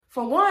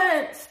For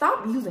one,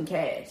 stop using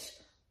cash.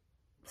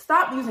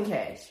 Stop using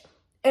cash.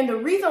 And the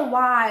reason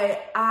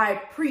why I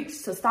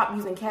preach to stop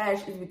using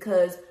cash is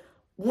because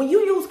when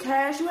you use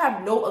cash, you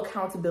have no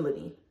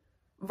accountability.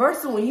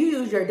 Versus when you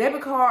use your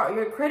debit card or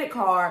your credit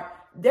card,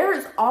 there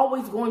is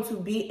always going to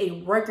be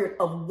a record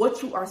of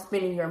what you are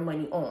spending your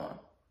money on.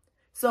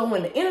 So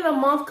when the end of the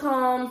month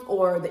comes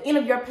or the end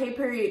of your pay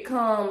period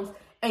comes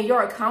and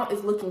your account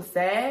is looking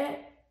sad,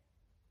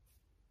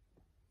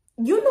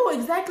 you know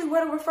exactly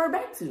where to refer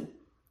back to.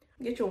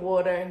 Get your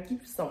water and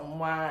get some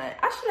wine.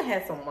 I should have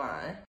had some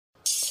wine.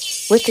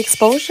 With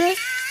exposure,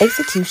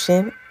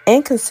 execution,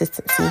 and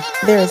consistency,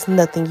 there is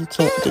nothing you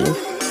can't do.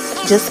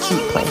 Just keep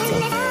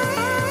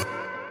planting.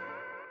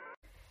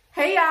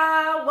 Hey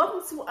y'all,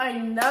 welcome to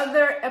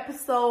another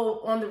episode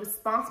on the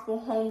Responsible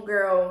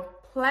Homegirl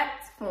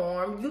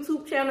platform,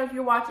 YouTube channel if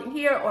you're watching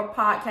here, or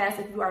podcast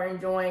if you are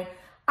enjoying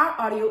our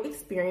audio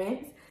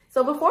experience.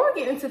 So before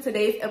we get into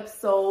today's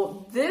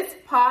episode, this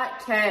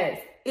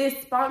podcast is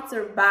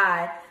sponsored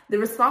by the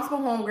Responsible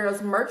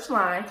Homegirls merch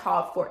line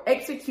called For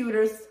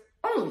Executors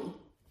Only.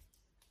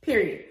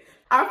 Period.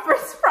 Our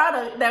first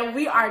product that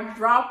we are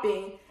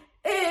dropping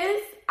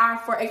is our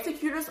For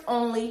Executors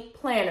Only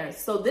planners.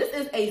 So this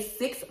is a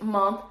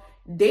 6-month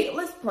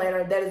dateless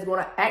planner that is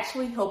going to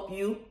actually help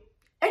you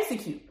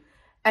execute.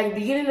 At the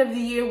beginning of the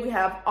year, we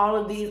have all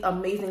of these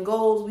amazing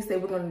goals. We say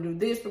we're going to do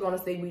this. We're going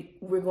to say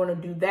we're going to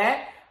do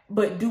that.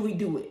 But do we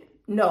do it?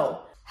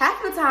 No.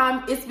 Half the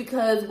time, it's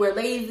because we're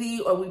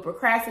lazy or we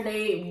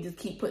procrastinate. We just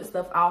keep putting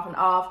stuff off and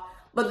off.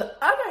 But the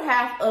other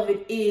half of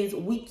it is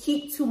we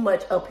keep too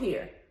much up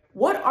here.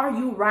 What are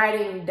you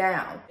writing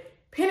down?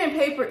 Pen and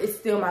paper is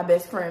still my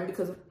best friend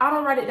because if I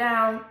don't write it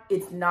down,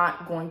 it's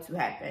not going to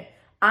happen.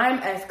 I'm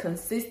as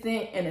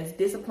consistent and as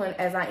disciplined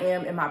as I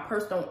am in my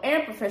personal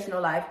and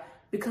professional life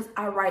because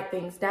I write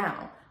things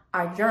down.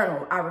 I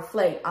journal, I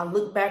reflect, I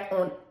look back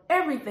on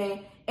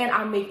everything, and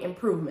I make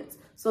improvements.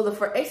 So the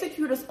For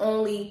Executors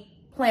Only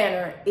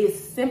planner is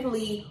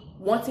simply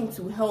wanting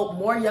to help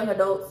more young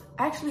adults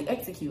actually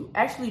execute,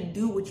 actually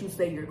do what you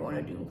say you're going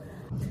to do.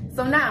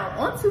 So now,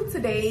 on to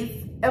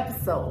today's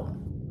episode.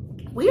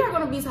 We are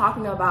going to be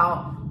talking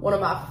about one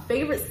of my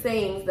favorite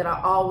sayings that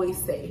I always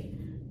say.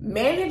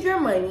 Manage your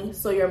money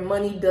so your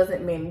money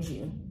doesn't manage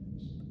you.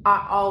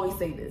 I always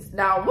say this.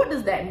 Now, what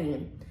does that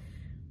mean?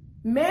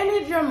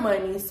 Manage your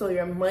money so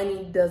your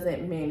money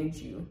doesn't manage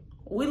you.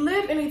 We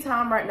live in a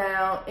time right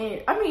now,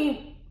 and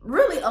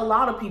really a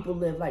lot of people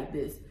live like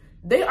this.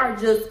 They are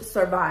just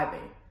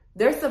surviving.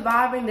 They're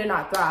surviving, they're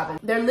not thriving.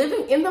 They're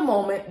living in the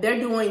moment. They're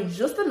doing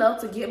just enough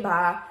to get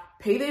by,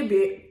 pay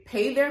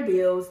their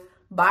bills,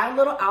 buy a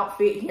little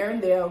outfit here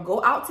and there,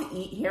 go out to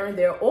eat here and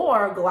there,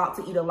 or go out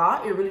to eat a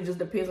lot. It really just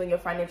depends on your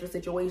financial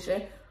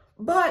situation.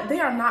 But they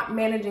are not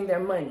managing their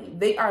money.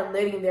 They are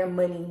letting their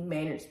money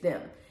manage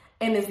them.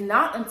 And it's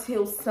not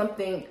until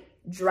something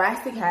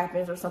drastic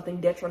happens or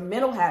something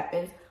detrimental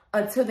happens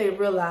until they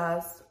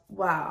realize,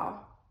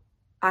 wow,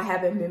 I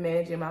haven't been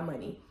managing my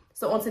money.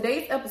 So on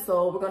today's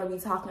episode, we're going to be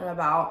talking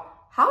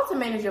about how to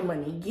manage your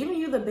money, giving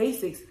you the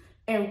basics,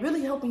 and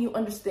really helping you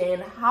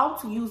understand how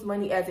to use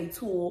money as a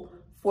tool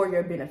for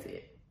your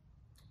benefit.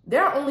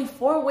 There are only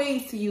 4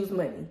 ways to use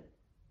money: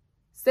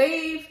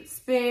 save,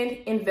 spend,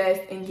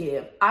 invest, and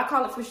give. I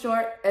call it for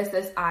short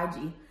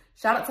SSIG.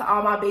 Shout out to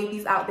all my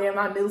babies out there,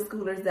 my middle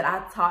schoolers that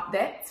I taught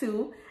that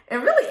to,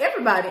 and really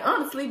everybody,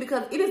 honestly,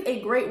 because it is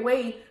a great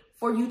way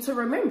for you to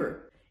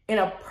remember. In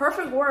a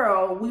perfect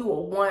world, we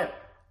will want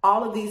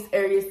all of these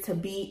areas to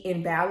be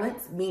in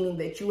balance, meaning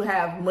that you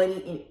have money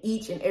in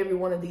each and every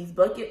one of these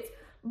buckets.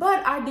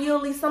 But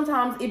ideally,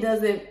 sometimes it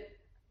doesn't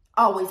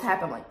always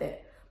happen like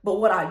that. But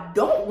what I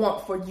don't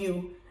want for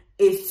you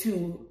is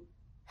to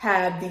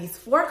have these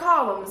 4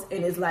 columns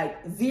and it's like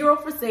 0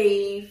 for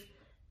save,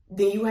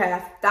 then you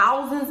have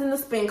thousands in the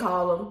spend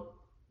column,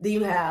 then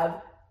you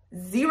have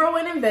 0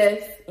 in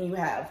invest, and you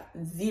have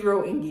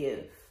 0 in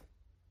give.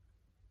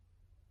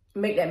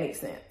 Make that make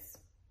sense.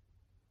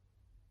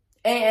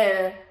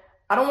 And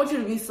I don't want you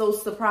to be so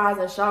surprised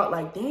and shocked,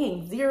 like,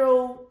 dang,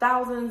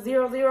 0,000,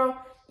 0.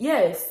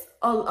 Yes,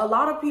 a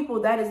lot of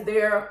people, that is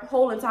their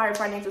whole entire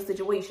financial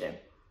situation.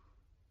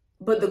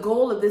 But the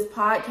goal of this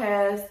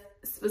podcast,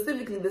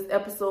 specifically this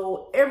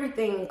episode,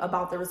 everything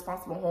about the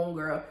Responsible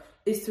Homegirl,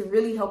 is to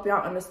really help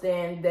y'all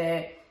understand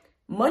that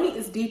money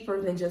is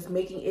deeper than just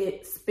making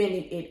it,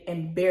 spending it,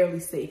 and barely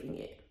saving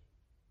it.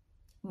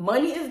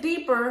 Money is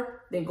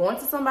deeper than going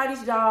to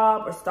somebody's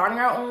job or starting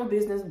our own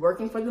business,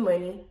 working for the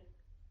money.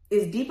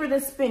 It's deeper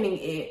than spending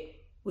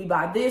it. We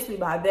buy this, we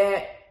buy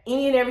that,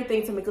 any and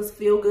everything to make us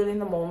feel good in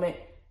the moment,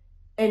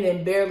 and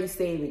then barely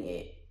saving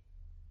it.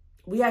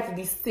 We have to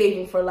be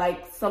saving for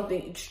like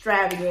something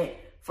extravagant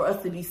for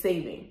us to be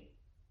saving.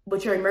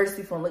 But your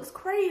emergency fund looks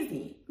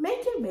crazy. Make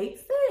it make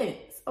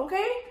sense,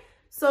 okay?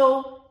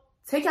 So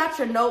take out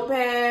your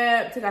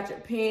notepad, take out your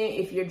pen.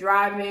 If you're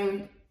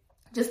driving,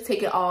 just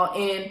take it all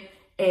in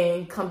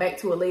and come back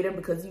to it later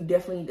because you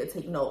definitely need to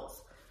take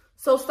notes.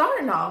 So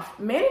starting off,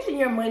 managing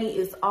your money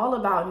is all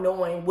about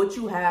knowing what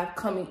you have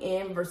coming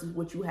in versus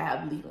what you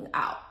have leaving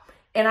out.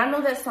 And I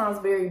know that sounds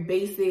very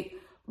basic,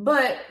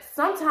 but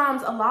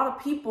sometimes a lot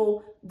of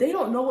people, they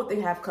don't know what they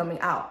have coming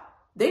out.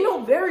 They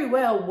know very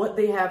well what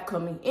they have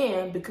coming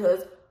in,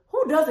 because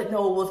who doesn't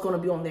know what's going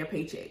to be on their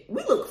paycheck?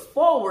 We look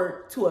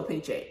forward to a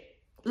paycheck.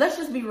 Let's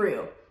just be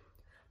real.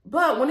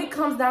 But when it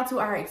comes down to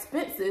our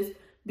expenses,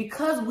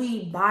 because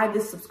we buy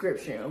this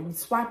subscription, we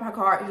swipe our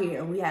card here,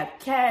 and we have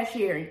cash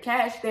here and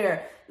cash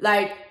there,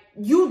 like,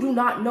 you do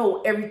not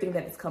know everything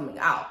that is coming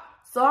out.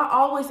 So I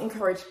always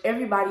encourage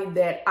everybody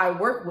that I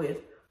work with,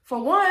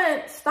 for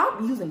one,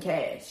 stop using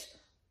cash.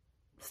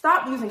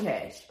 Stop using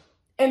cash.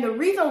 And the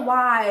reason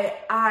why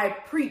I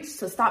preach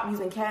to stop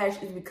using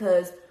cash is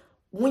because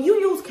when you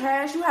use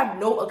cash, you have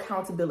no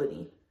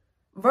accountability.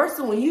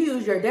 Versus when you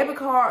use your debit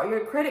card or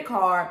your credit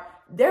card,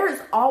 there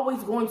is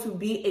always going to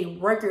be a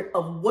record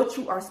of what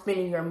you are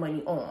spending your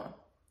money on.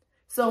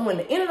 So when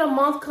the end of the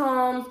month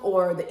comes,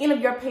 or the end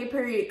of your pay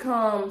period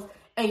comes,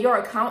 and your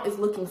account is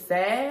looking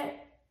sad,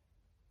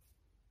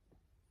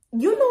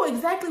 you know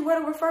exactly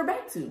where to refer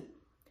back to.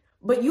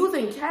 But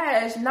using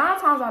cash, 9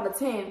 times out of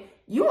 10,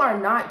 you are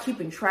not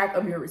keeping track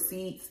of your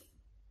receipts.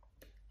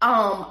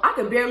 I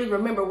could barely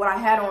remember what I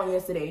had on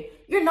yesterday.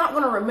 You're not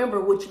going to remember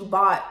what you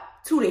bought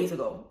 2 days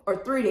ago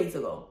or 3 days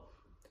ago.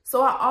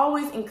 So I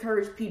always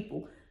encourage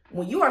people,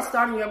 when you are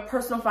starting your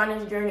personal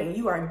finance journey and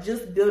you are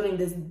just building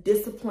this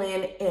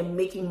discipline and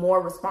making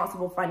more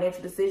responsible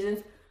financial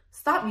decisions,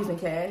 stop using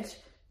cash.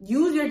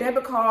 Use your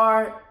debit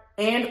card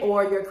and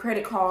or your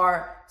credit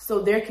card, so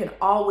there can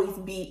always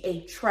be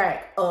a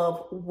track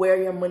of where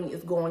your money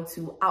is going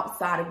to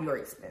outside of your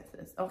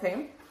expenses,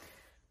 okay?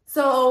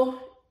 So,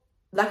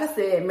 like I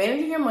said,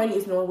 managing your money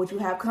is knowing what you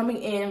have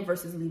coming in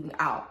versus leaving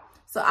out.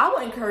 So I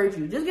would encourage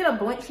you, just get a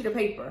blank sheet of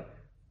paper.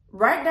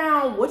 Write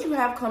down what you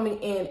have coming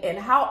in and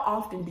how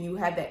often do you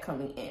have that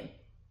coming in.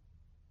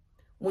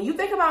 When you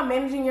think about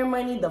managing your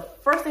money, the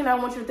first thing I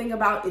want you to think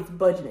about is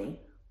budgeting.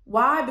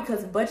 Why?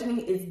 Because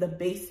budgeting is the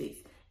basics,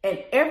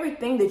 and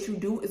everything that you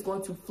do is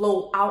going to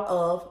flow out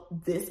of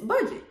this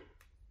budget,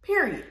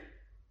 period.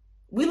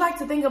 We like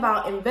to think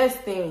about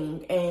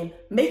investing and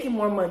making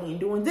more money and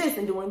doing this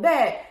and doing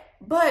that,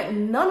 but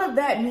none of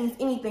that means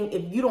anything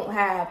if you don't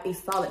have a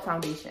solid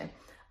foundation.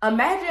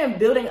 Imagine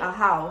building a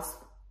house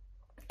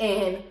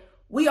and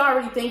we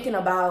already thinking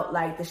about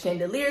like the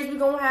chandeliers we're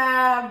gonna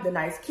have, the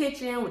nice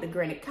kitchen with the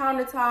granite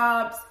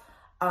countertops,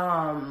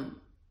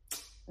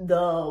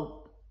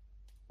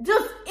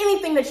 just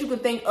anything that you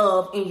could think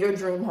of in your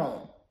dream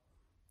home.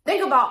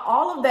 Think about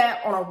all of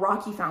that on a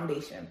rocky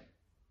foundation.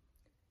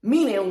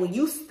 Meaning when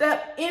you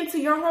step into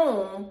your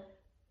home,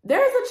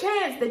 there's a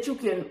chance that you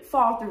can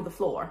fall through the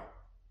floor.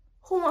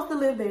 Who wants to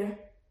live there?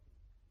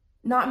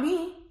 Not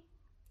me.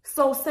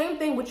 So same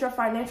thing with your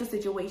financial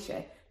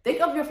situation.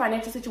 Think of your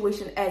financial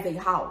situation as a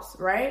house,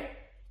 right?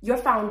 Your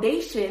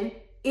foundation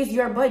is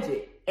your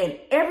budget, and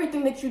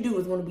everything that you do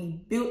is going to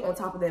be built on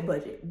top of that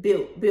budget.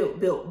 Built,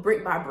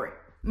 brick by brick.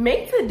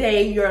 Make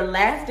today your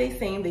last day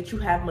saying that you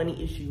have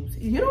money issues.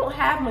 You don't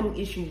have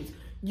money issues.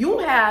 You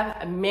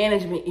have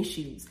management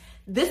issues.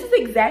 This is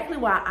exactly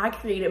why I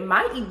created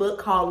my ebook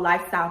called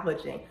Lifestyle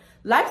Budgeting.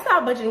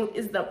 Lifestyle Budgeting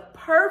is the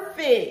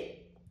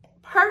perfect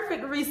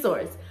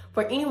resource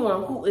for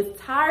anyone who is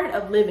tired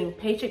of living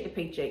paycheck to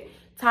paycheck,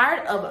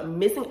 tired of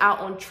missing out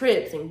on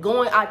trips and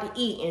going out to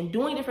eat and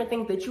doing different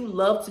things that you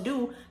love to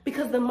do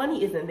because the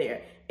money isn't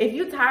there. If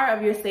you're tired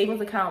of your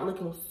savings account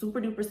looking super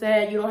duper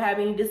sad, you don't have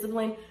any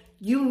discipline,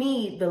 you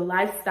need the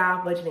Lifestyle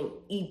Budgeting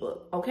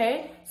ebook,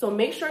 okay? So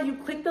make sure you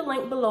click the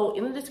link below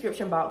in the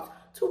description box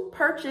to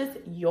purchase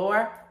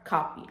your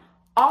copy.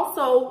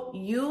 Also,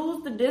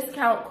 use the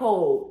discount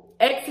code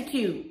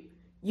EXECUTE.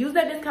 Use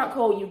that discount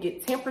code, you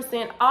get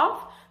 10%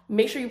 off.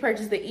 Make sure you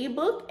purchase the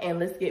ebook, and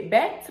let's get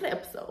back to the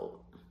episode.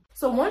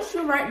 So once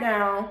you write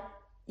down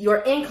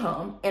your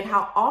income and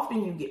how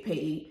often you get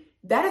paid,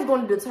 that is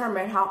going to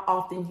determine how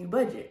often you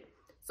budget.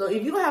 So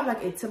if you have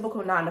like a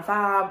typical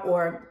 9-to-5,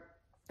 or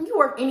you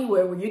work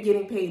anywhere where you're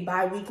getting paid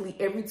bi-weekly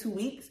every 2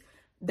 weeks,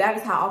 that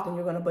is how often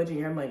you're going to budget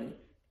your money.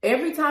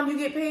 Every time you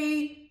get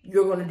paid,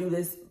 you're going to do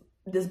this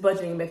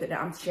budgeting method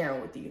that I'm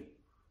sharing with you.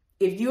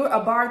 If you're a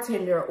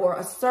bartender or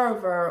a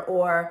server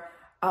or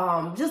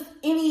just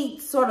any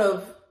sort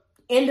of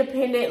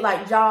independent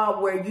like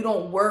job where you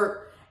don't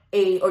work or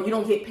you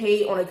don't get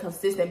paid on a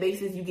consistent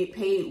basis, you get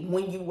paid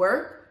when you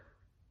work,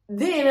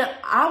 then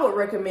I would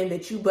recommend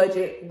that you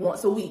budget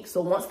once a week.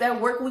 So once that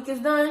work week is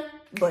done,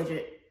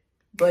 budget.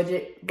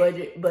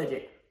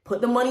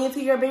 Put the money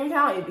into your bank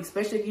account,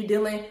 especially if you're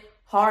dealing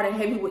hard and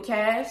heavy with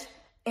cash.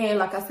 And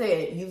like I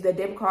said, use that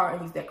debit card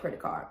and use that credit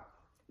card.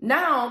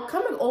 Now,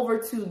 coming over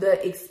to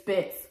the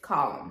expense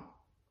column.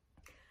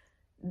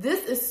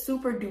 This is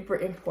super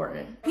duper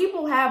important.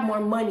 People have more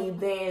money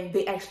than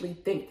they actually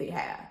think they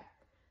have.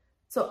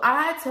 So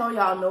I tell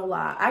y'all no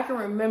lie. I can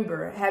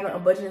remember having a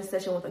budgeting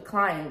session with a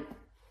client,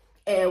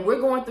 and we're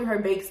going through her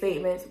bank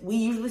statements. We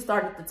usually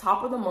start at the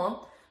top of the month.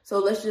 So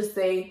let's just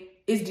say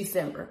it's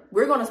December.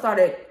 We're going to start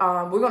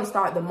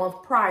the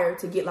month prior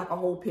to get like a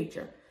whole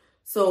picture.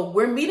 So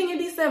we're meeting in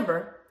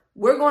December.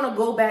 We're going to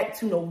go back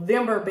to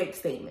November bank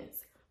statements.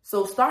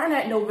 So starting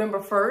at November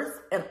 1st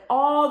and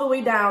all the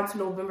way down to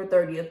November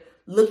 30th,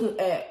 looking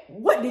at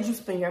what did you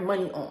spend your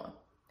money on?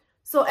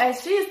 So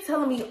as she is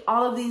telling me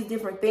all of these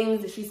different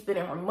things that she's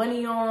spending her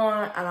money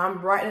on, and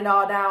I'm writing it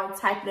all down,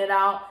 typing it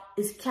out,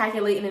 it's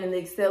calculating it in the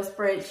Excel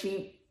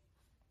spreadsheet.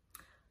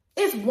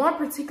 It's one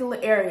particular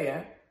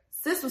area.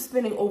 Sis was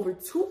spending over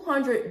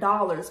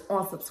 $200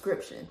 on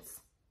subscriptions.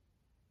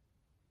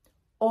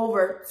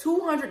 Over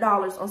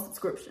 $200 on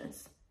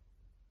subscriptions.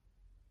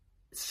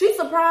 She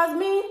surprised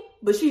me,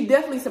 but she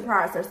definitely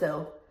surprised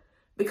herself.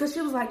 Because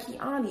she was like,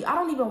 Kiani, I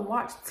don't even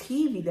watch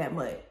TV that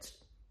much.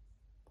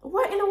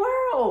 What in the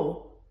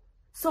world?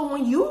 So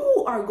when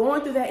you are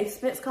going through that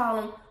expense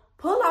column,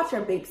 pull out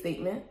your bank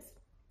statements.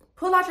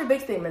 Pull out your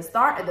bank statements.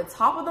 Start at the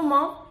top of the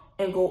month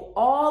and go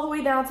all the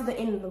way down to the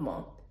end of the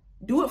month.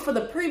 Do it for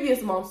the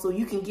previous month so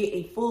you can get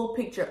a full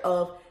picture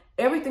of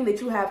everything that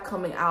you have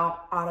coming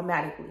out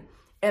automatically.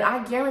 And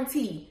I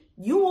guarantee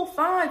you will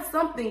find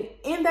something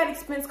in that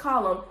expense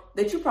column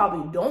that you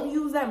probably don't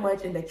use that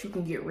much and that you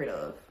can get rid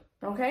of.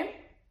 Okay?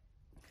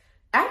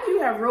 After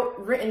you have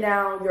written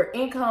down your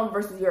income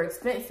versus your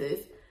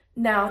expenses,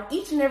 now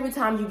each and every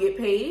time you get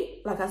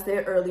paid, like I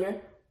said earlier,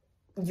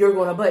 you're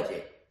going to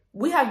budget.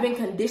 We have been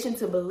conditioned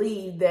to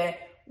believe that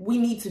we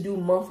need to do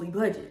monthly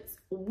budgets.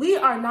 We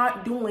are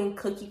not doing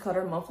cookie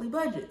cutter monthly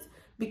budgets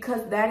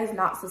because that is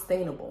not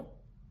sustainable.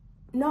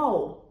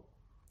 No.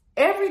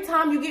 Every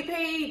time you get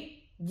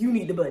paid, you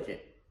need to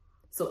budget.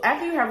 So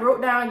after you have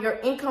wrote down your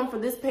income for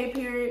this pay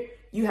period,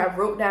 you have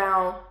wrote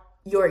down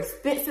your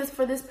expenses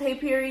for this pay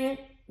period,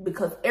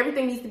 because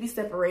everything needs to be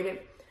separated.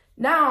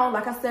 Now,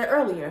 like I said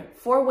earlier,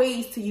 4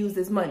 ways to use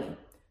this money.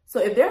 So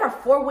if there are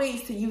 4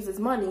 ways to use this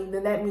money,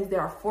 then that means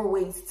there are 4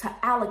 ways to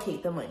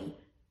allocate the money.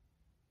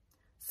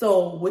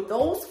 So with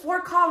those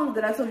 4 columns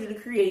that I told you to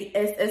create,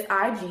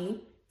 SSIG,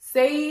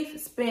 save,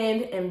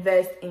 spend,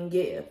 invest, and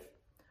give.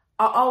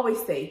 I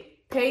always say,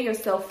 pay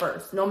yourself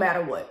first, no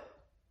matter what.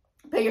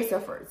 Pay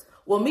yourself first.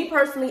 Well, me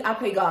personally, I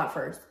pay God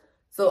first.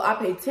 So I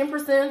pay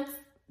 10%.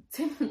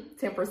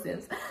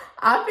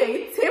 I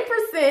pay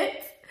 10%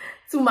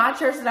 to my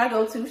church that I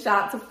go to.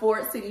 Shout out to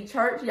Ford City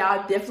Church.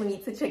 Y'all definitely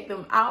need to check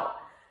them out.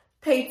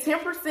 Pay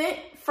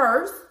 10%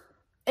 first,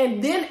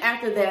 and then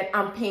after that,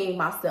 I'm paying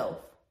myself.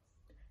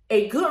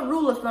 A good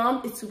rule of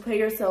thumb is to pay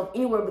yourself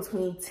anywhere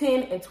between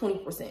 10 and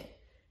 20%.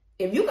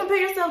 If you can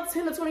pay yourself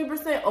 10 to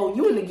 20%, oh,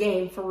 you in the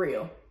game for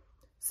real.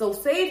 So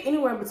save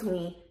anywhere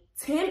between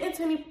 10 and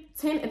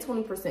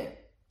 20%.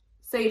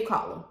 Save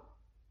column.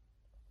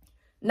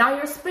 Now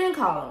your spend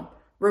column.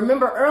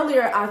 Remember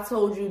earlier I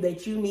told you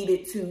that you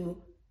needed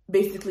to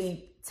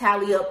basically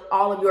tally up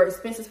all of your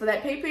expenses for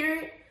that pay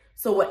period.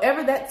 So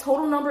whatever that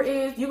total number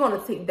is, you're going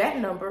to take that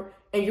number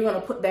and you're going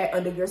to put that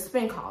under your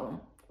spend column.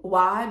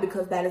 Why?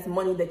 Because that is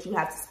money that you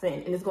have to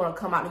spend and it's going to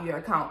come out of your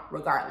account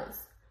regardless.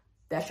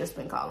 That's your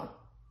spend column.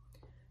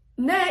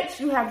 Next,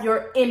 you have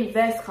your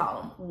invest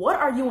column. What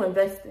are you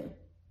investing?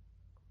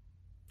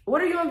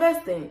 What are you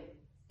investing?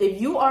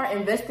 If you are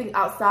investing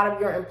outside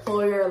of your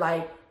employer,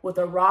 like with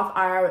a Roth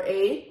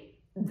IRA,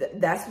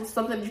 that's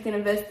something that you can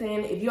invest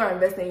in. If you are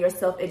investing in your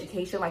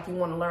self-education, like you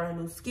want to learn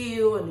a new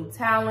skill, a new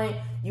talent,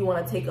 you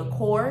want to take a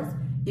course.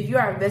 If you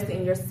are investing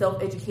in your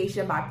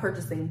self-education by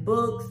purchasing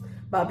books,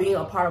 by being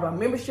a part of a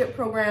membership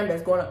program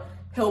that's going to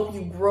help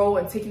you grow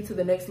and take you to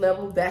the next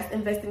level, that's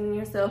investing in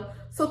yourself.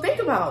 So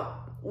think about,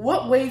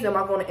 what ways am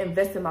I going to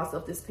invest in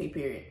myself this pay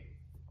period?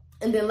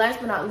 And then last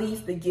but not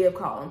least, the give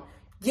column.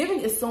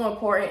 Giving is so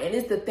important, and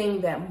it's the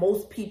thing that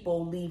most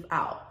people leave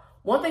out.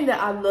 One thing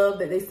that I love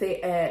that they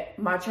say at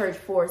my church,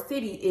 Ford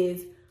City,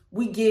 is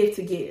we give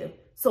to give.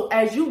 So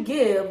as you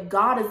give,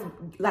 God is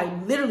like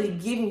literally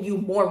giving you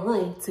more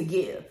room to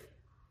give.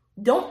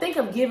 Don't think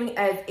of giving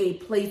as a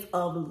place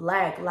of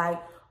lack,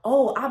 like,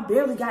 oh, I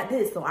barely got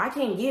this, so I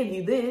can't give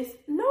you this.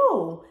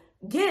 No,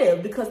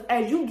 give, because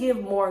as you give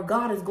more,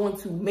 God is going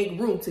to make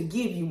room to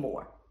give you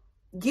more.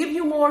 Give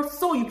you more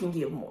so you can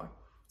give more.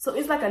 So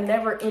it's like a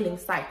never-ending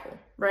cycle,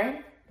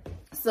 right?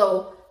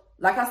 So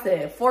like I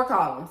said, 4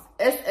 columns,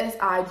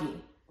 SSIG,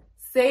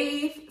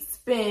 save,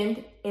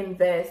 spend,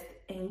 invest,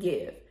 and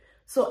give.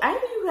 So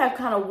after you have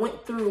kind of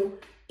went through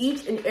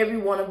each and every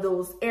one of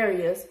those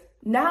areas,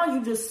 now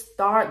you just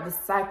start the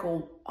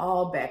cycle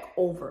all back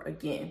over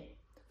again.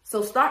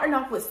 So starting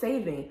off with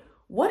saving,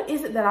 what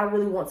is it that I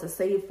really want to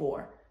save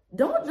for?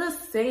 Don't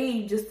just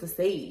save just to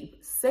save.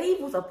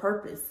 Save with a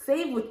purpose.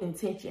 Save with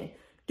intention.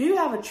 Do you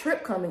have a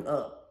trip coming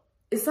up?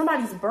 Is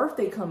somebody's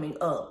birthday coming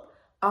up?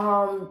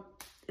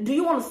 Do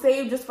you want to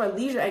save just for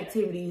leisure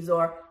activities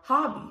or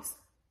hobbies?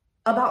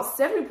 About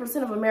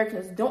 70% of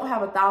Americans don't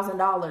have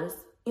 $1,000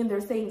 in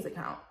their savings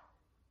account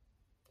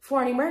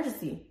for an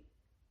emergency.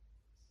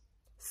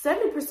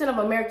 70% of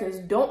Americans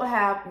don't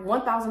have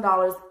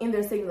 $1,000 in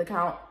their savings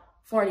account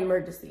for an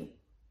emergency.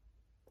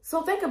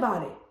 So think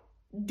about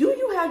it. Do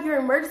you have your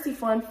emergency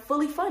fund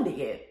fully funded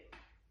yet?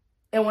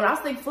 And when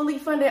I say fully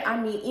funded, I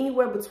mean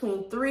anywhere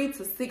between 3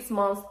 to 6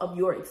 months of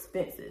your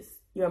expenses,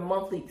 your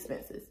monthly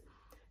expenses.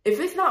 If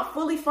it's not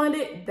fully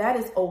funded, that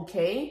is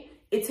okay.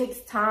 It takes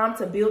time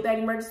to build that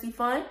emergency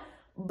fund,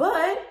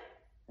 but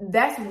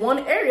that's one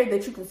area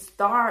that you can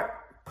start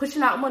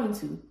pushing out money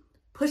to.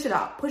 Push it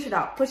out, push it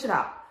out, push it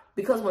out.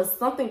 Because when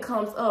something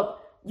comes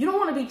up, you don't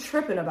want to be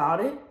tripping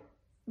about it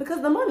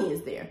because the money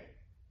is there.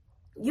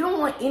 You don't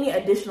want any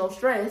additional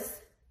stress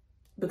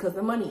because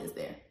the money is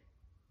there.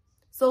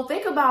 So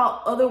think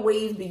about other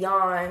ways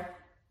beyond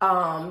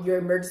your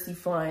emergency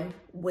fund,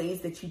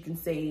 ways that you can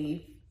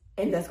save,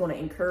 and that's going to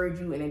encourage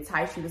you and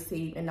entice you to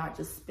save and not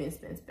just spend.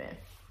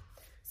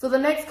 So the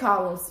next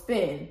column,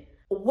 spend.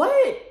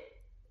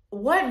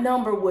 What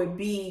number would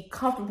be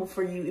comfortable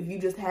for you if you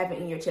just have it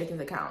in your checking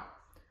account?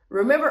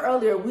 Remember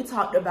earlier we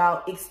talked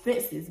about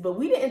expenses, but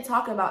we didn't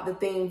talk about the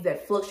things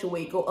that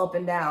fluctuate, go up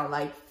and down,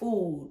 like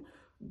food,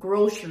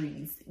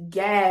 groceries,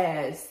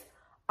 gas,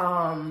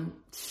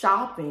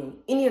 shopping,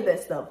 any of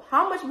that stuff.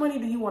 How much money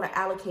do you want to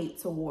allocate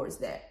towards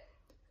that?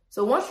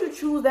 So once you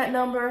choose that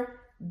number,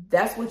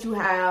 that's what you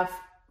have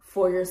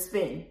for your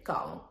spend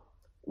column.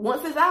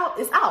 Once it's out,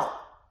 it's out.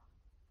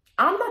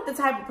 I'm not the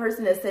type of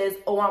person that says,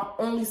 oh, I'm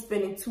only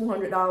spending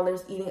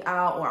 $200 eating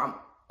out, or I'm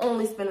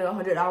only spending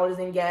 $100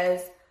 in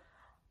gas.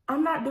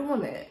 I'm not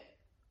doing that.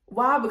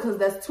 Why? Because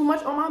that's too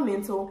much on my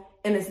mental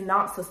and it's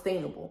not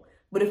sustainable.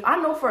 But if I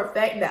know for a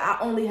fact that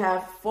I only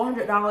have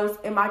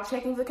 $400 in my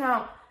checkings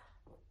account,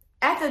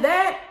 after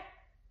that,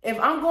 if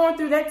I'm going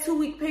through that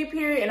 2-week pay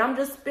period and I'm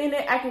just spending,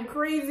 acting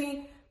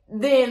crazy,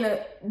 then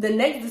the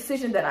next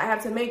decision that I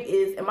have to make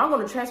is, am I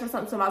going to transfer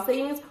something to my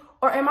savings,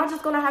 or am I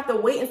just going to have to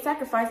wait and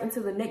sacrifice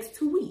until the next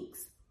 2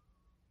 weeks?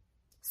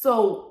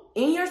 So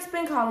in your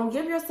spend column,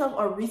 give yourself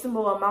a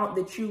reasonable amount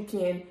that you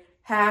can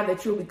have,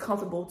 that you'll be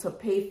comfortable to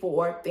pay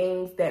for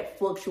things that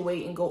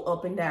fluctuate and go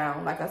up and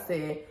down. Like I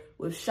said,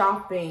 with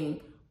shopping,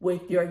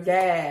 with your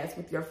gas,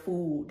 with your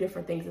food,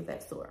 different things of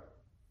that sort.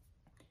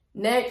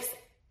 Next,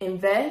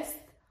 invest.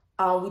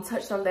 We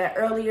touched on that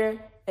earlier.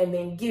 And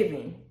then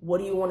giving. What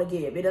do you want to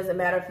give? It doesn't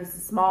matter if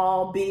it's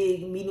small,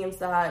 big, medium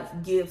size,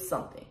 give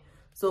something.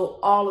 So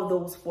all of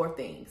those 4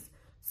 things.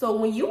 So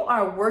when you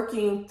are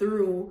working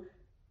through,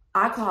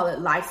 I call it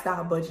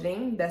lifestyle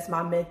budgeting. That's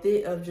my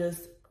method of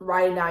just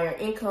writing down your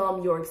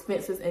income, your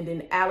expenses, and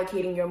then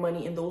allocating your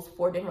money in those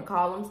 4 different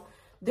columns.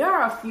 There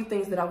are a few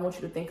things that I want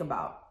you to think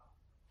about.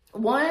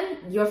 One,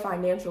 your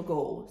financial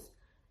goals.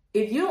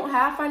 If you don't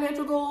have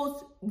financial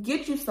goals,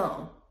 get you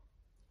some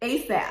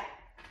ASAP.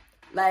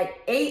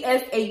 Like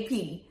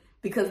ASAP,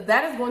 because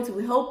that is going to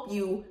help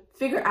you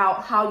figure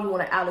out how you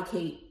want to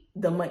allocate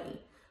the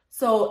money.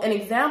 So an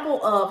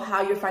example of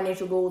how your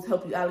financial goals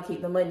help you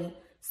allocate the money,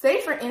 say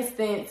for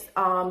instance,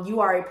 you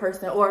are a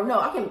person, or no,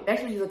 I can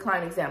actually use a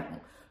client example.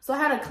 So I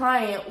had a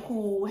client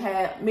who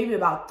had maybe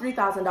about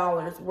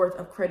 $3,000 worth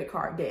of credit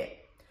card debt.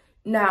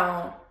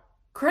 Now,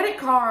 credit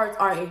cards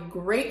are a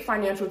great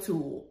financial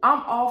tool.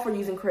 I'm all for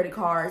using credit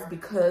cards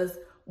because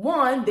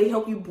 1, they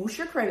help you boost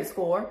your credit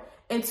score.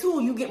 And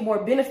 2, you get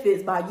more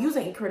benefits by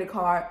using a credit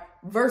card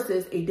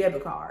versus a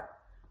debit card.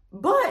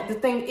 But the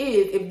thing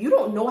is, if you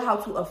don't know how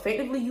to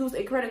effectively use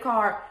a credit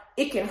card,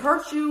 it can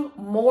hurt you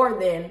more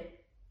than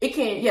it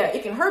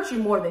can hurt you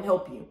more than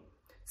help you.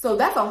 So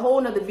that's a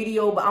whole nother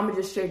video, but I'm gonna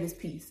just share this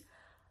piece.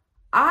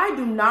 I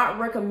do not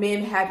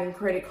recommend having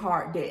credit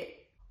card debt.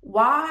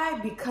 Why?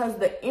 Because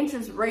the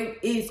interest rate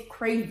is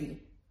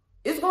crazy.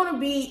 It's gonna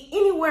be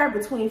anywhere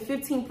between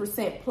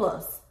 15%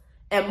 plus.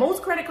 And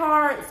most credit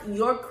cards,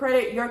 your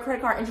credit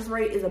card interest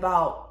rate is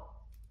about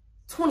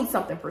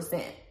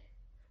 20-something%.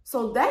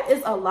 So that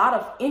is a lot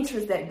of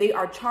interest that they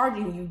are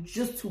charging you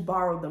just to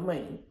borrow the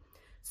money.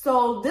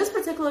 So this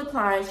particular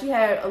client, she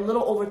had a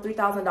little over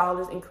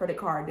 $3,000 in credit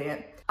card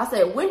debt. I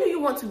said, when do you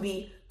want to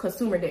be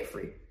consumer debt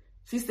free?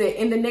 She said,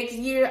 in the next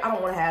year, I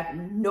don't want to have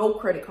no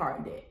credit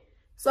card debt.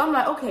 So I'm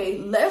like, okay,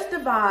 let's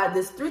divide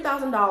this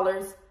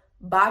 $3,000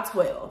 by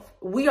 12.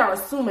 We are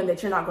assuming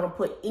that you're not going to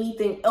put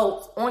anything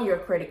else on your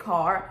credit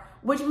card,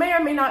 which may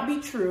or may not be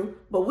true,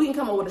 but we can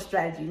come up with a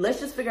strategy. Let's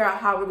just figure out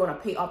how we're going to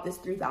pay off this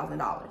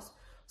 $3,000.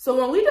 So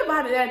when we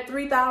divided that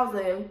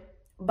 $3,000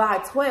 by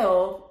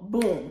 12,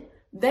 boom,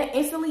 that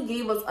instantly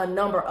gave us a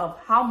number of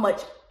how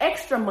much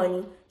extra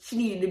money she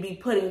needed to be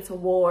putting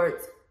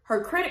towards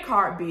her credit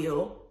card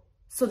bill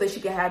so that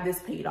she could have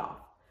this paid off.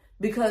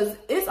 Because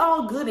it's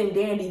all good and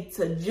dandy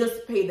to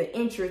just pay the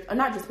interest, or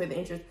not just pay the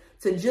interest,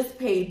 to just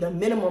pay the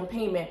minimum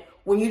payment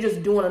when you're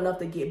just doing enough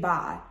to get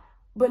by.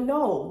 But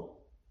no,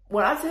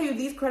 when I tell you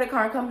these credit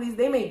card companies,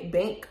 they make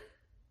bank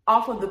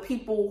off of the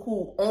people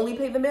who only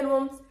pay the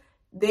minimums.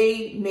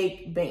 They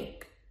make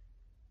bank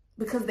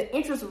because the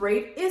interest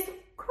rate is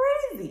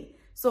crazy.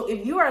 So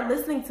if you are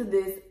listening to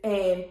this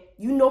and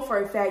you know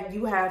for a fact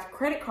you have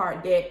credit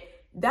card debt,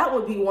 that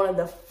would be one of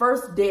the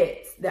first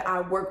debts that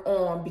I work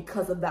on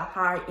because of the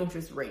high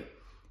interest rate.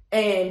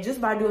 And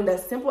just by doing that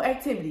simple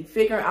activity,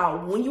 figuring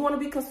out when you want to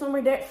be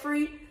consumer debt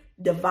free,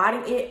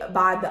 dividing it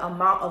by the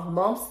amount of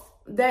months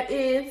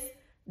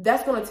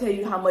that's going to tell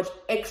you how much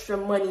extra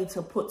money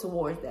to put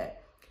towards that.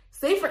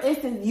 Say for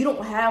instance, you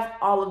don't have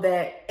all of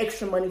that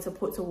extra money to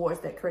put towards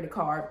that credit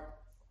card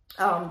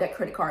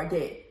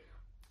debt.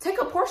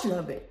 Take a portion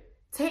of it,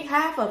 take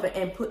half of it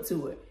and put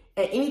to it.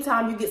 And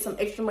anytime you get some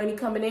extra money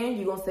coming in,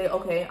 you're going to say,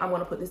 okay, I'm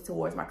going to put this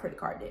towards my credit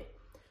card debt.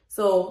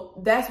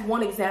 So that's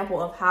one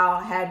example of how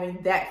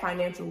having that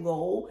financial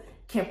goal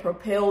can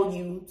propel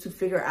you to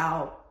figure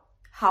out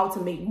how to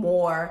make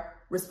more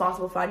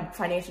responsible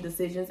financial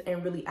decisions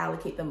and really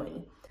allocate the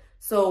money.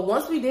 So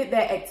once we did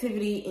that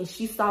activity and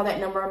she saw that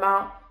number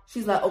amount,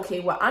 she's like, okay,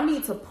 well, I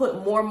need to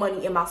put more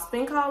money in my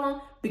spend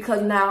column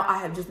because now I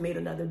have just made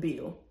another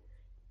bill.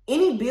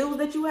 Any bills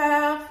that you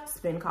have,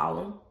 spend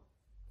column,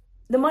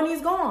 the money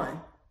is gone.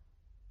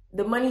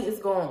 The money is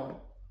gone.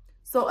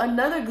 So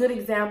another good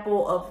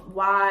example of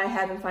why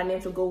having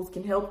financial goals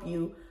can help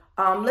you,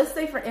 let's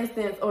say for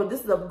instance, or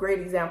this is a great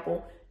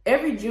example,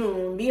 every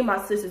June, me and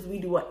my sisters, we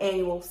do an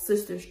annual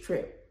sisters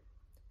trip.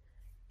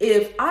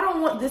 If I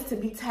don't want this to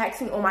be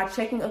taxing on my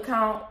checking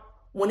account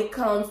when it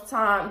comes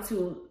time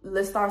to,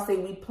 let's start say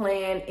we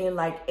plan in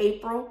like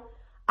April,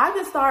 I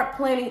can start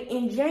planning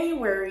in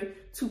January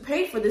to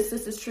pay for this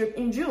sisters trip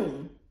in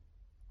June.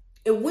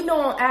 If we know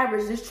on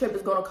average this trip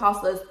is going to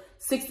cost us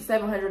 $600 to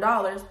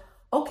 $700,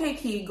 okay,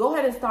 Key, go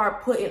ahead and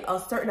start putting a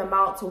certain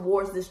amount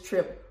towards this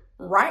trip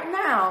right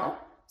now,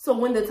 so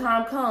when the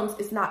time comes,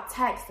 it's not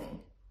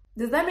taxing.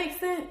 Does that make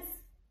sense?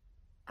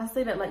 I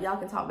say that like y'all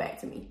can talk back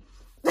to me.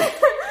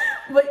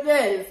 But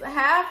yes,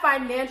 have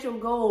financial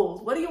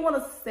goals. What do you want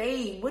to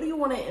save? What do you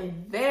want to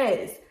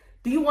invest?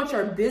 Do you want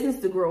your business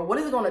to grow? What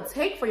is it going to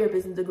take for your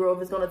business to grow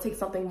if it's going to take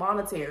something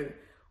monetary?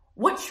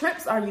 What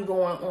trips are you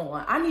going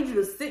on? I need you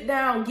to sit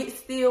down, get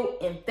still,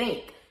 and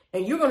think.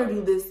 And you're going to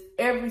do this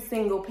every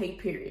single pay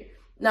period.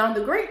 Now,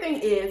 the great thing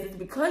is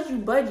because you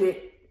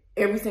budget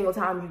every single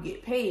time you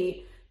get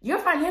paid, your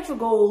financial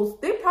goals,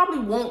 they probably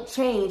won't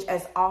change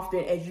as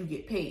often as you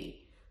get paid.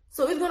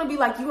 So it's going to be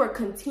like you are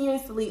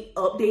continuously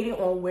updating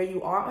on where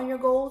you are on your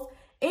goals,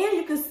 and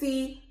you can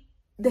see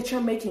that you're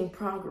making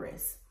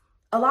progress.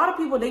 A lot of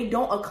people, they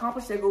don't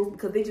accomplish their goals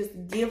because they just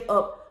give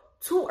up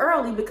too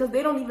early because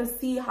they don't even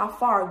see how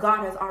far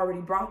God has already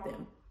brought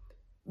them.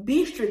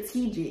 Be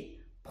strategic,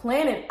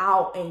 plan it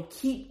out, and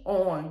keep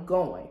on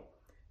going.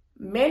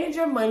 Manage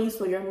your money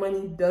so your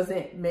money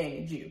doesn't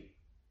manage you.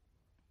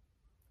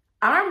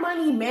 Our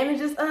money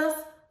manages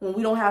us when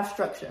we don't have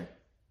structure.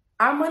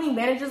 Our money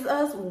manages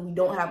us when we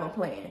don't have a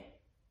plan.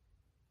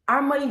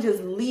 Our money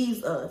just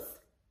leaves us.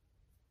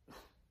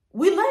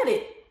 We let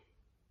it.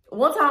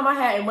 One time I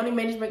had a money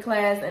management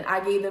class and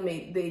I gave them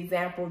the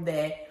example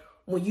that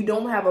when you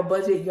don't have a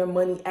budget, your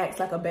money acts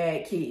like a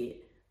bad kid.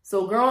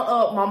 So growing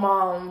up, my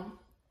mom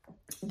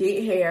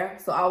did hair.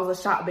 So I was a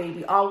shop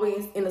baby,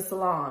 always in the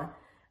salon.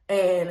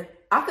 And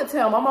I could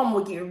tell my mom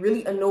would get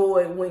really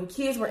annoyed when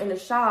kids were in the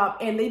shop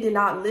and they did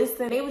not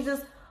listen. They was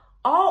just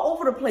all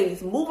over the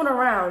place, moving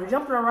around,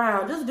 jumping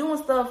around, just doing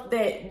stuff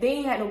that they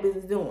ain't had no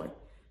business doing.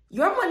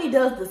 Your money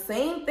does the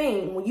same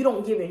thing when you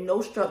don't give it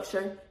no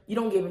structure, you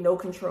don't give it no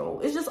control.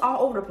 It's just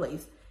all over the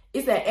place.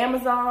 It's at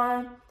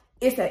Amazon,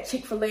 it's at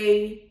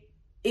Chick-fil-A,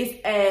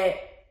 it's at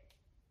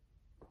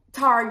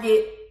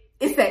Target,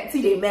 it's at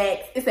TJ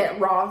Maxx, it's at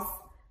Ross,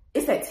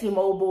 it's at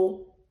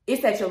T-Mobile,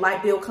 it's at your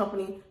light bill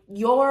company.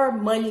 Your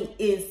money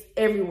is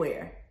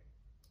everywhere.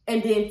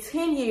 And then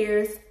 10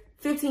 years,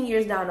 15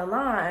 years down the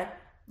line,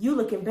 you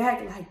looking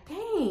back like,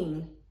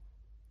 dang,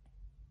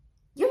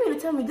 you mean to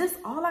tell me this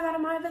all I got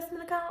in my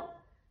investment account?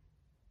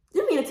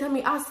 You mean to tell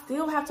me I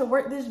still have to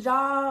work this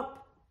job?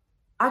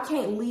 I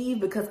can't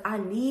leave because I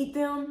need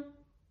them?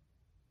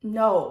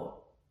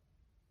 No.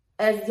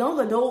 As young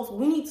adults,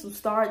 we need to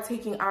start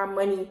taking our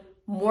money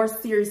more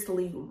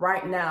seriously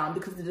right now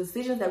because the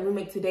decisions that we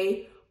make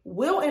today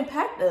will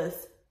impact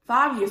us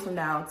 5 years from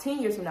now,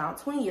 10 years from now,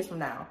 20 years from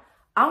now.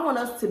 I want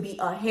us to be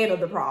ahead of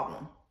the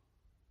problem.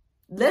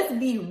 Let's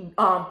be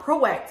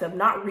proactive,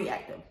 not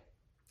reactive.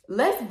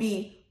 Let's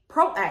be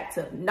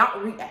proactive,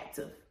 not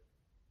reactive.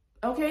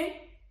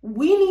 Okay?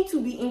 We need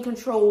to be in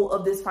control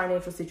of this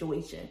financial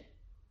situation.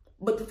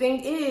 But the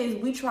thing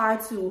is, we try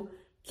to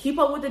keep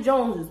up with the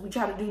Joneses. We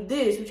try to do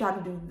this, we try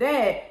to do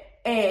that,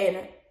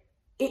 and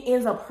it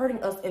ends up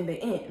hurting us in the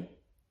end.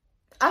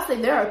 I say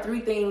there are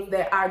 3 things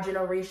that our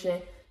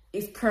generation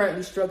is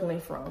currently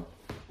struggling from.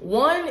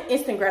 1,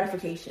 instant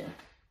gratification.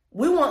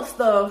 We want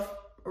stuff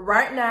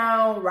right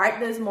now, right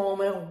this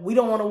moment. We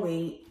don't want to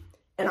wait.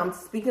 And I'm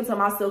speaking to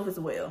myself as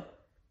well.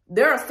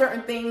 There are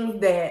certain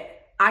things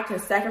that I can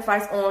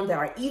sacrifice on that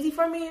are easy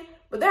for me,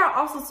 but there are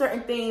also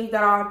certain things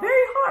that are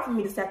very hard for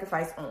me to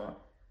sacrifice on.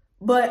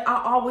 But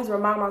I always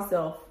remind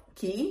myself,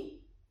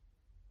 Key,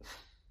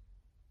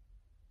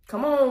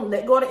 come on,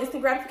 let go of the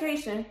instant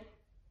gratification.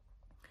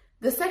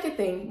 The second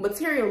thing,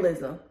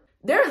 materialism.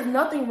 There is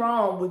nothing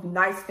wrong with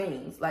nice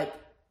things. Like,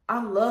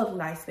 I love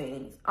nice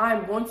things.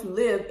 I'm going to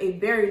live a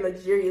very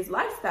luxurious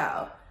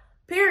lifestyle,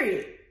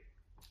 period.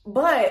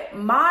 But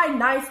my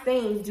nice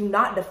things do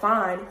not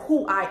define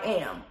who I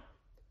am.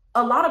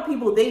 A lot of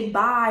people, they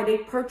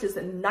purchase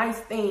nice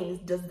things,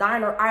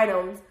 designer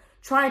items,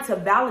 trying to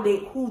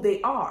validate who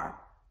they are.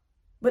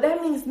 But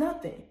that means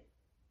nothing.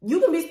 You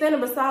can be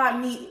standing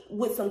beside me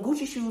with some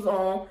Gucci shoes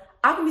on.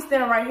 I can be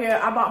standing right here.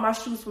 I bought my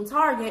shoes from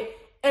Target,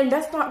 and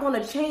that's not going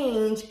to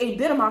change a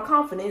bit of my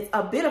confidence,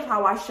 a bit of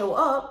how I show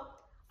up.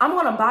 I'm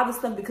going to buy the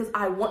stuff because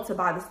I want to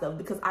buy the stuff,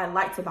 because I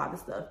like to buy the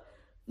stuff,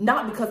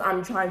 not because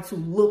I'm trying to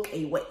look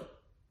a way.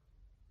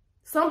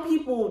 Some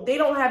people, they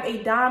don't have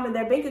a dime in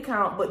their bank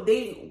account, but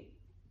they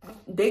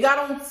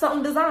got on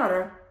something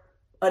designer,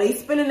 or they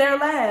spending their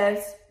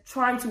lives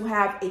trying to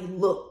have a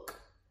look.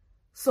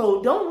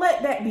 So don't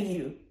let that be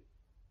you.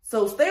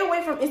 So stay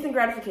away from instant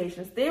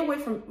gratification, stay away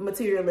from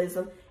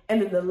materialism.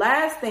 And then the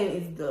last thing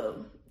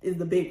is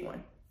the big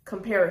one: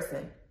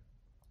 comparison.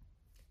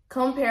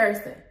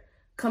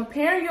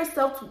 Comparing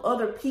yourself to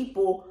other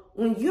people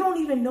when you don't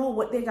even know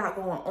what they got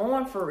going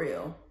on for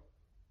real.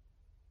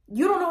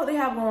 You don't know what they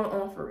have going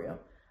on for real.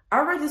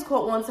 I read this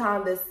quote one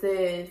time that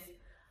says,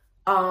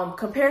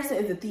 comparison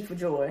is the thief of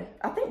joy.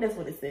 I think that's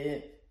what it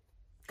said.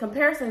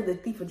 Comparison is the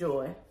thief of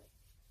joy.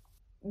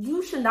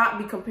 You should not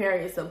be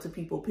comparing yourself to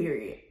people,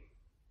 period.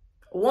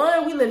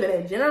 One, we live in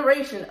a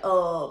generation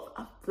of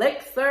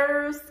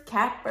flexers,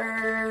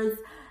 cappers,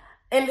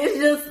 and it's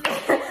just,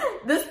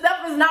 this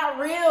stuff is not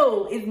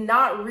real. It's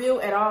not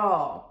real at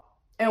all.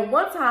 And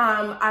one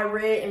time I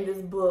read in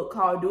this book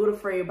called Do It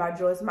Afraid by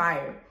Joyce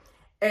Meyer,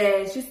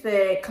 and she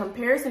said,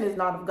 comparison is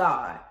not of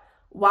God.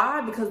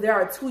 Why? Because there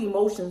are two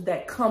emotions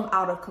that come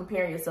out of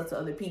comparing yourself to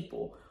other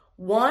people.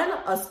 One,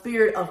 a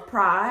spirit of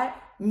pride,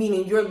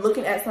 meaning you're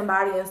looking at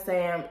somebody and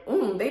saying,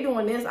 they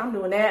doing this, I'm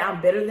doing that,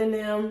 I'm better than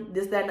them,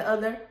 this, that, and the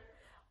other.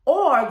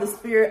 Or the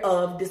spirit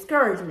of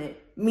discouragement,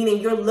 meaning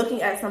you're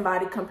looking at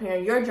somebody,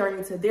 comparing your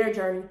journey to their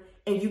journey,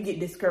 and you get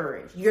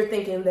discouraged. You're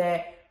thinking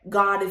that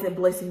God isn't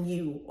blessing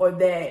you, or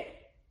that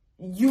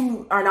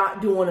you are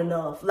not doing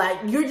enough. Like,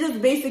 you're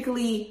just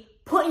basically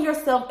putting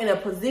yourself in a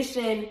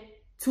position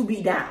to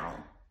be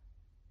down.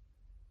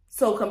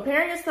 So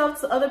comparing yourself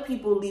to other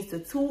people leads to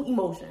two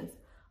emotions: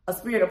 a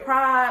spirit of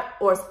pride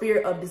or a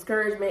spirit of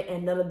discouragement,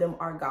 and none of them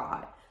are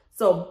God.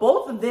 So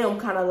both of them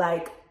kind of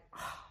like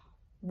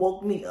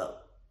woke me up.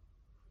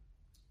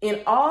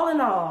 In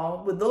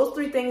all, with those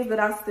three things that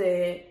I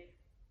said,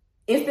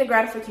 instant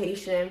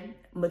gratification,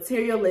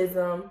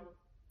 materialism,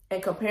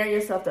 and comparing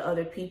yourself to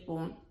other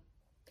people,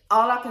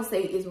 all I can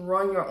say is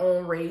run your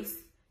own race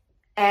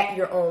at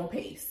your own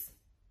pace.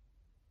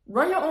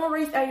 Run your own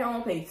race at your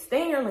own pace.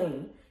 Stay in your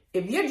lane.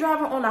 If you're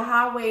driving on the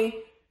highway,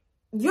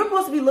 you're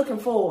supposed to be looking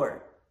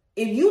forward.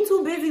 If you're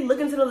too busy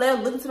looking to the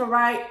left, looking to the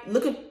right,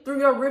 looking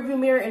through your rearview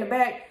mirror in the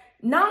back,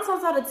 9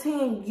 times out of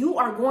 10, you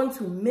are going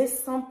to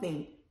miss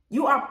something.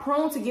 You are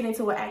prone to get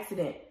into an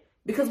accident.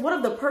 Because what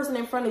if the person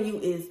in front of you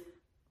is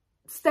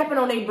stepping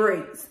on their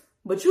brakes,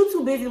 but you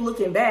too busy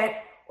looking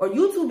back, or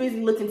you too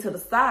busy looking to the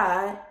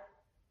side,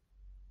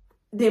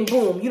 then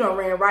boom, you done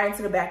ran right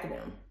into the back of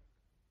them.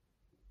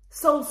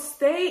 So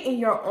stay in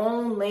your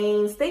own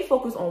lane. Stay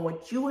focused on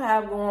what you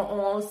have going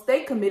on.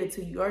 Stay committed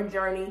to your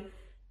journey,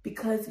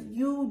 because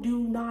you do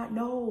not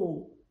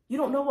know. You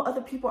don't know what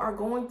other people are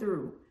going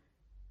through.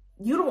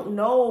 You don't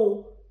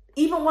know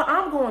even what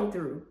I'm going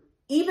through.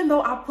 Even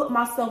though I put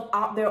myself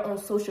out there on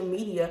social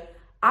media,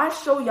 I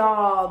show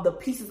y'all the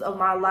pieces of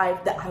my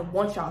life that I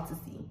want y'all to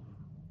see.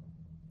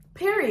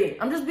 Period.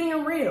 I'm just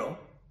being real.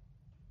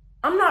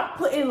 I'm not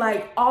putting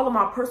like all of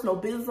my personal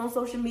business on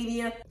social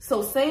media.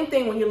 So same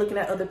thing when you're looking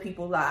at other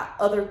people's lives,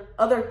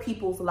 other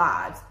people's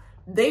lives.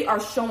 They are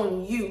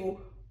showing you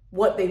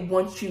what they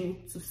want you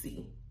to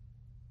see.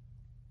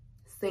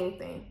 Same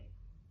thing.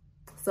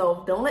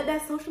 So don't let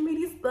that social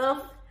media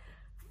stuff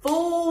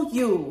fool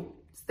you.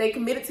 Stay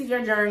committed to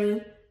your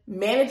journey.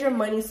 Manage your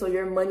money so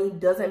your money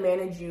doesn't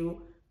manage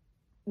you.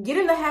 Get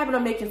in the habit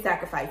of making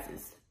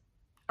sacrifices.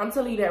 I'm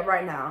telling you that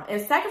right now.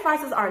 And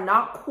sacrifices are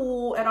not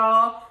cool at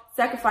all.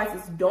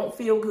 Sacrifices don't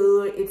feel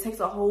good. It takes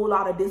a whole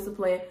lot of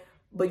discipline.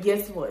 But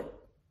guess what?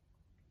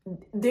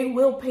 They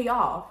will pay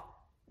off.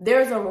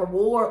 There's a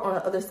reward on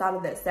the other side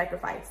of that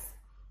sacrifice.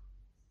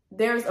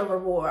 There's a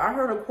reward. I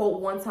heard a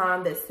quote one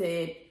time that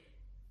said,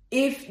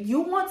 if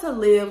you want to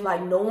live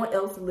like no one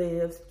else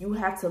lives, you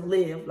have to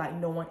live like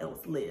no one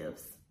else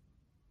lives.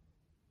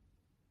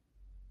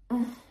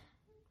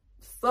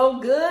 So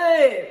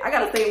good. I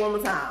gotta say it one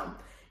more time.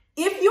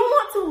 If you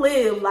want to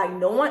live like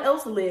no one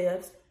else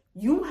lives,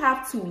 you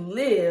have to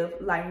live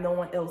like no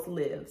one else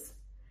lives.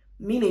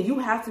 Meaning you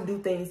have to do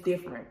things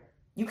different.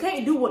 You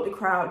can't do what the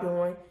crowd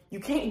doing. You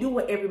can't do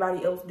what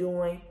everybody else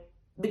doing,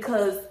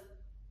 because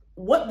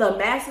what the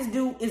masses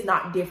do is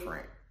not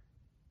different.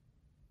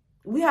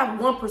 We have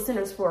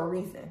 1%ers for a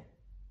reason.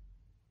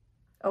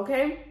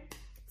 Okay?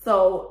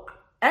 So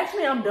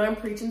actually, I'm done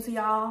preaching to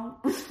y'all.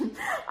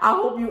 I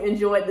hope you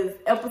enjoyed this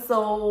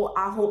episode.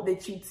 I hope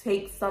that you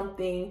take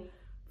something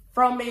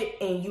from it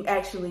and you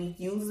actually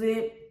use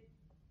it.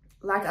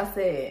 Like I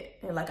said,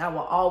 and like I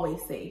will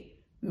always say,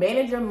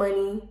 manage your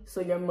money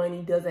so your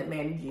money doesn't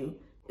manage you.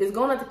 It's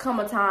going to come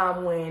a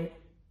time when,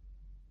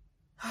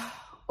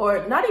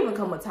 or not even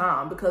come a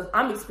time, because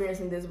I'm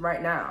experiencing this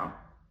right now.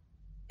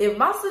 If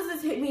my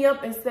sisters hit me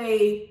up and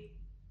say,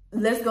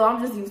 let's go,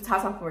 I'm just using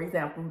Tata for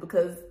example,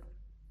 because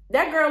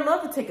that girl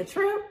loves to take a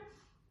trip.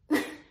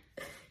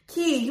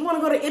 Key, you want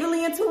to go to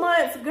Italy in 2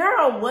 months?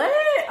 Girl, what?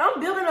 I'm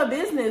building a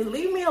business.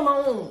 Leave me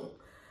alone.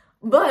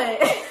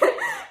 But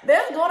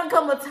there's going to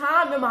come a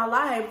time in my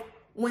life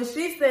when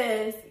she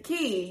says,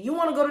 Key, you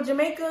want to go to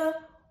Jamaica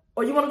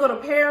or you want to go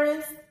to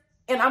Paris?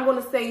 And I'm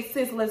going to say,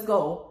 sis, let's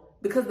go,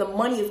 because the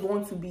money is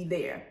going to be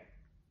there.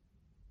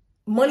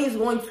 Money is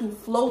going to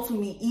flow to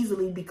me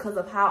easily because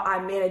of how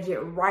I manage it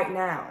right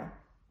now.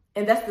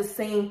 And that's the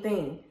same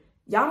thing.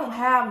 Y'all don't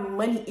have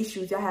money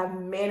issues. Y'all have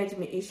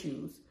management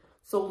issues.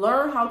 So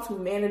learn how to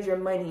manage your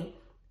money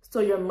so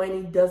your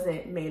money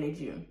doesn't manage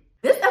you.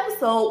 This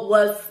episode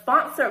was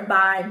sponsored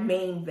by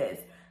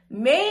Mainvest.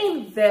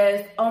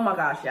 Mainvest, oh my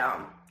gosh,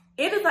 y'all.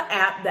 It is an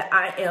app that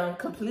I am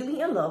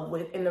completely in love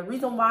with. And the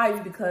reason why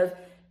is because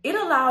it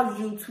allows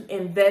you to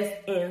invest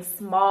in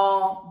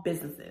small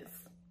businesses.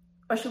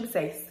 Or should we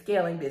say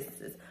scaling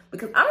businesses?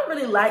 Because I don't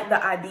really like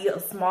the idea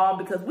of small,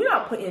 because we're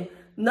not putting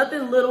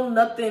nothing little,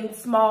 nothing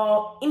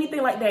small,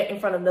 anything like that in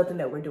front of nothing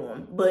that we're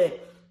doing.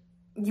 But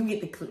you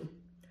get the clue.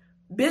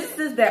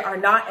 Businesses that are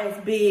not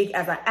as big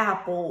as an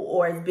Apple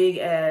or as big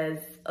as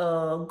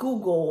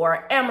Google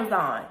or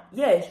Amazon.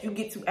 Yes, you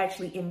get to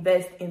actually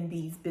invest in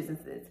these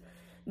businesses.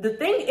 The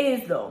thing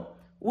is though,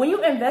 when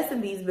you invest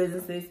in these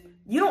businesses,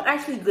 you don't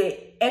actually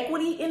get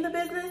equity in the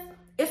business.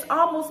 It's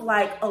almost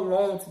like a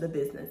loan to the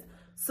business.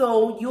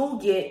 So you'll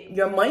get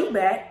your money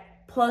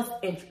back plus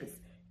interest.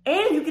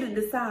 And you get to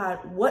decide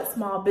what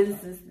small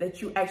businesses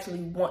that you actually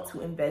want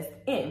to invest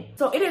in.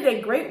 So it is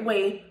a great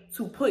way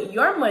to put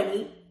your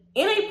money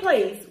in a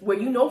place where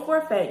you know for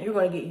a fact you're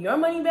going to get your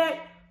money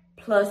back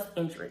plus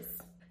interest.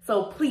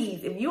 So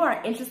please, if you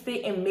are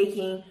interested in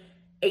making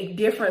a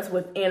difference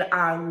within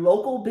our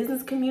local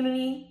business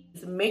community,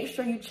 make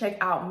sure you check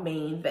out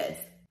Mainvest.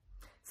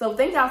 So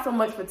thank y'all so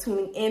much for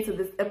tuning into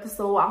this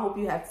episode. I hope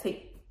you have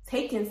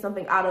taken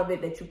something out of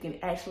it that you can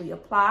actually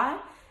apply.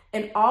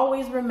 And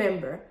always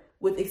remember,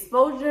 with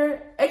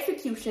exposure,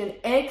 execution,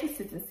 and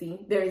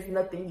consistency, there is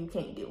nothing you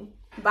can't do.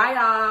 Bye,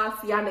 y'all.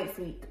 See y'all next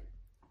week.